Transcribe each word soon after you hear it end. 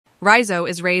Raizo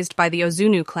is raised by the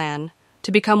Ozunu clan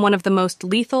to become one of the most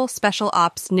lethal special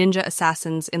ops ninja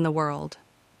assassins in the world.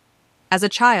 As a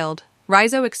child,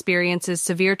 Raizo experiences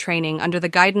severe training under the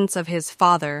guidance of his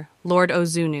father, Lord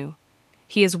Ozunu.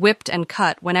 He is whipped and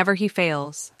cut whenever he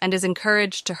fails, and is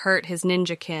encouraged to hurt his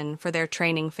ninja kin for their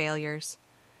training failures.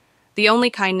 The only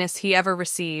kindness he ever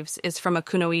receives is from a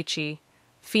kunoichi,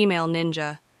 female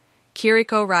ninja.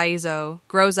 Kiriko Raizo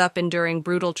grows up enduring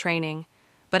brutal training,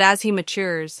 but as he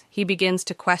matures, he begins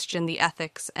to question the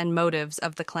ethics and motives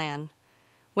of the clan.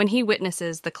 When he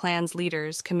witnesses the clan's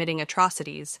leaders committing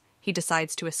atrocities, he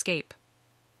decides to escape.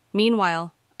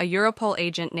 Meanwhile, a Europol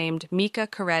agent named Mika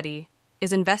Karetti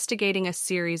is investigating a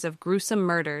series of gruesome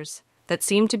murders that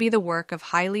seem to be the work of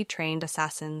highly trained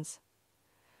assassins.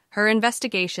 Her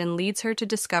investigation leads her to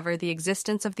discover the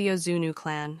existence of the Ozunu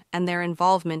clan and their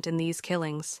involvement in these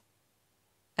killings.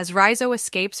 As Raizo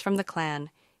escapes from the clan,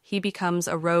 he becomes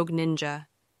a rogue ninja,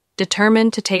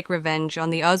 determined to take revenge on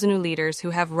the Ozunu leaders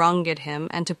who have wronged him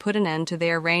and to put an end to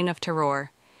their reign of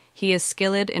terror. He is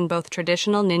skilled in both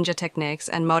traditional ninja techniques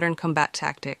and modern combat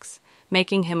tactics,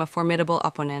 making him a formidable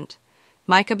opponent.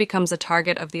 Mika becomes a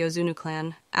target of the Ozunu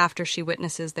clan after she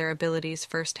witnesses their abilities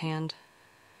firsthand.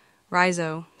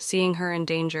 Raizo, seeing her in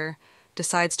danger,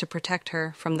 decides to protect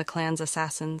her from the clan's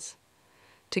assassins.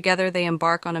 Together they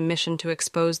embark on a mission to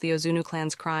expose the Ozunu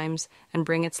clan's crimes and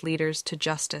bring its leaders to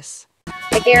justice.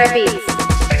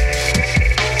 Beats.